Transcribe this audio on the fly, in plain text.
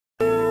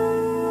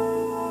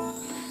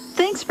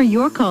Thanks for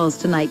your calls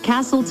tonight,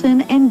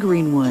 Castleton and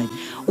Greenwood.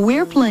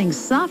 We're playing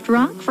soft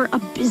rock for a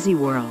busy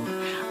world.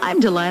 I'm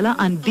Delilah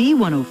on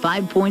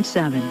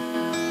B105.7.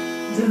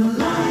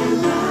 Delilah.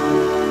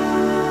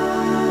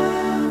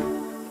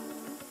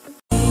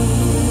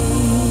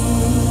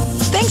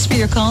 Thanks for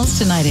your calls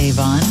tonight,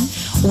 Avon.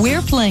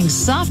 We're playing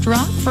soft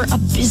rock for a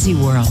busy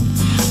world.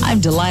 I'm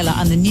Delilah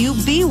on the new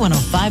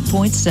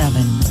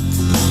B105.7.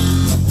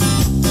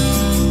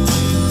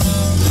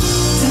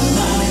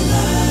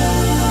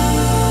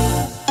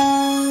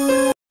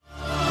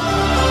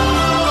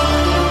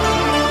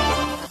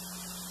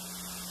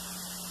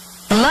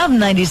 Love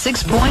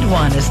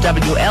 96.1 is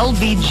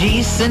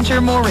WLVG Center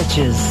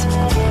Moriches.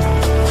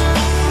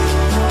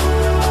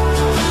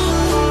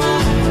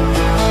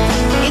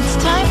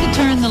 It's time to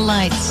turn the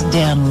lights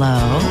down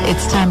low.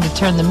 It's time to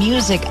turn the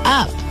music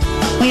up.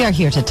 We are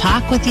here to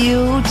talk with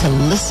you, to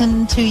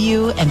listen to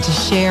you, and to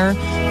share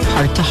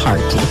heart to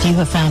heart. If you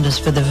have found us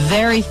for the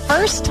very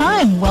first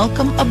time,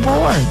 welcome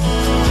aboard.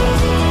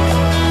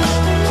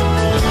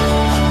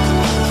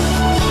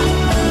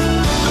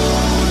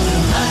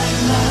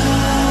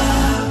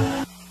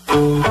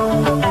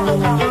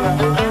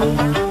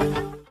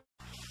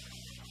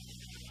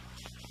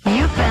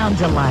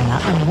 Delilah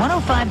on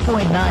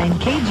 105.9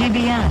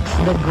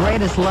 KGBX, the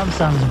greatest love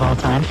songs of all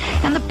time,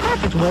 and the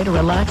perfect way to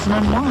relax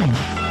and unwind.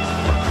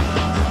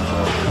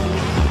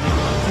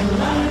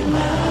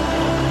 Delilah.